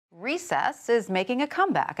recess is making a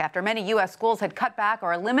comeback. After many U.S. schools had cut back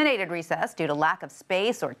or eliminated recess due to lack of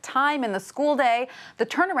space or time in the school day, the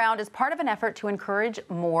turnaround is part of an effort to encourage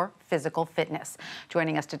more physical fitness.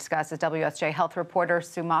 Joining us to discuss is WSJ health reporter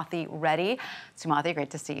Sumathi Reddy. Sumathi, great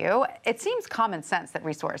to see you. It seems common sense that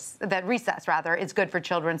recess is good for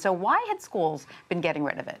children. So why had schools been getting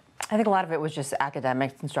rid of it? I think a lot of it was just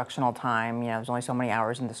academic instructional time. There's only so many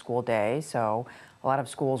hours in the school day, so a lot of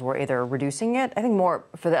schools were either reducing it. I think more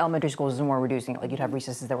for the elementary schools is more reducing it. Like you'd have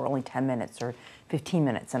recesses that were only 10 minutes or 15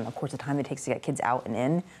 minutes, and of course the time it takes to get kids out and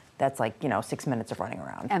in, that's like 6 minutes of running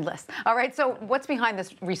around. Endless. All right. So what's behind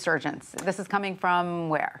this resurgence? This is coming from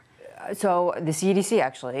where? So the CDC,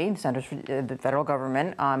 actually, the Centers for the Federal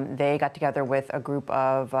Government, they got together with a group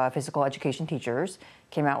of physical education teachers,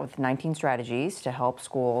 came out with 19 strategies to help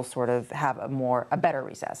schools sort of have a better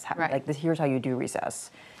recess. Right. Like here's how you do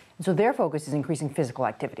recess. And so their focus is increasing physical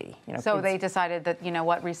activity. So they decided that,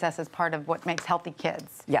 recess is part of what makes healthy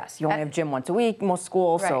kids. Yes, you only have gym once a week, most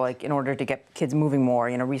schools, right. So in order to get kids moving more,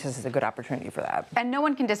 recess is a good opportunity for that. And no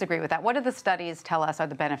one can disagree with that. What do the studies tell us are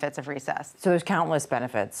the benefits of recess? So there's countless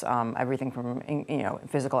benefits, everything from,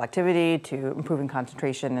 physical activity to improving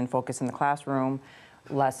concentration and focus in the classroom,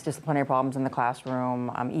 less disciplinary problems in the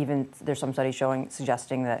classroom. Even there's some studies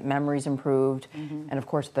suggesting that memory's improved, and of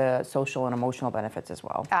course the social and emotional benefits as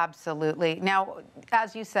well. Absolutely. Now,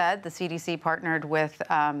 as you said, the CDC partnered with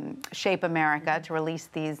Shape America to release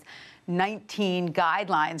these 19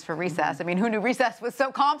 guidelines for recess. I mean, who knew recess was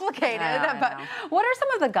so complicated? I know. What are some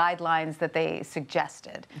of the guidelines that they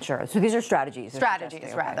suggested? Sure. So these are strategies.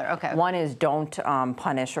 Strategies, rather. Okay. One is don't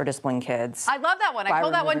punish or discipline kids. I love that one. I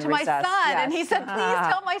told that one to my son, and he said, please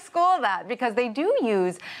tell my school that, because they do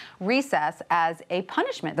use recess as a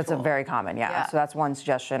punishment That's tool. very common, yeah. So that's one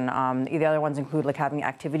suggestion. The other ones include having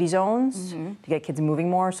activity zones to get kids moving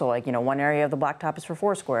more. So one area of the blacktop is for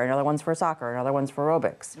Foursquare, another one's for soccer, another one's for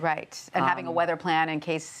aerobics. Right. And having a weather plan in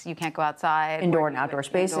case you can't go outside. Indoor and outdoor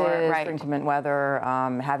spaces, right. for inclement weather,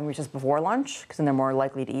 having recess before lunch, because then they're more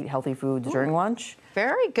likely to eat healthy foods during lunch.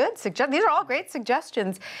 Very good. These are all great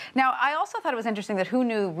suggestions. Now, I also thought it was interesting that who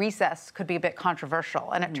knew recess could be a bit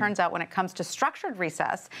controversial. And it turns out when it comes to structured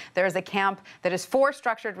recess, there is a camp that is for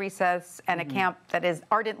structured recess and a camp that is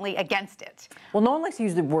ardently against it. Well, no one likes to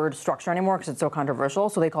use the word structure anymore because it's so controversial,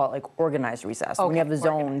 so they call it organized recess. Okay, when you have the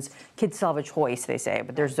zones, kids still have a choice, they say,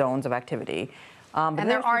 but there's zones of activity. And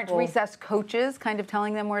there aren't recess coaches kind of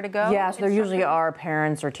telling them where to go? Yeah, so there usually are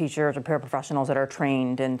parents or teachers or paraprofessionals that are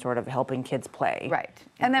trained in sort of helping kids play. Right.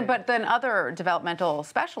 But then other developmental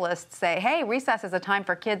specialists say, hey, recess is a time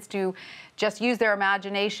for kids to just use their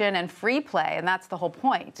imagination and free play, and that's the whole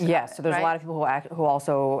point. Yes, so there's a lot of people who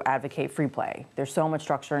also advocate free play. There's so much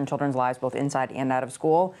structure in children's lives, both inside and out of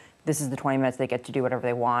school. This is the 20 minutes they get to do whatever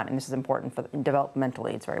they want, and this is important for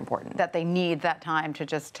developmentally. It's very important that they need that time to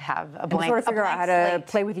just have a blank, sort of figure out how to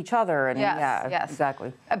play with each other. And yes,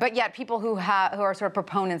 exactly. But yet, people who are sort of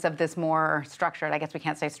proponents of this more structured, I guess we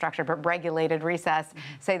can't say structured, but regulated recess,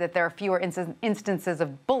 say that there are fewer instances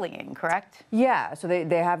of bullying. Correct? Yeah. So they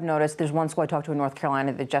have noticed. There's one school I talked to in North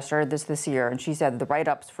Carolina that just started this year, and she said the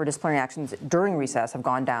write-ups for disciplinary actions during recess have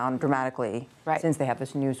gone down dramatically since they have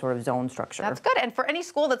this new sort of zone structure. That's good. And for any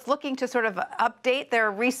school that's looking to sort of update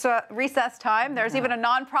their recess time, there's even a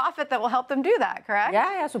nonprofit that will help them do that, correct?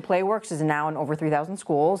 Yeah. So Playworks is now in over 3,000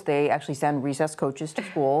 schools. They actually send recess coaches to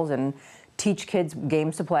schools and teach kids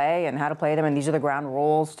games to play and how to play them, and these are the ground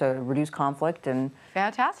rules to reduce conflict. And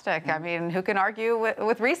fantastic. I mean, who can argue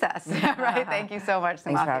with recess, right? Thank you so much,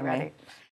 Sumathi Reddy.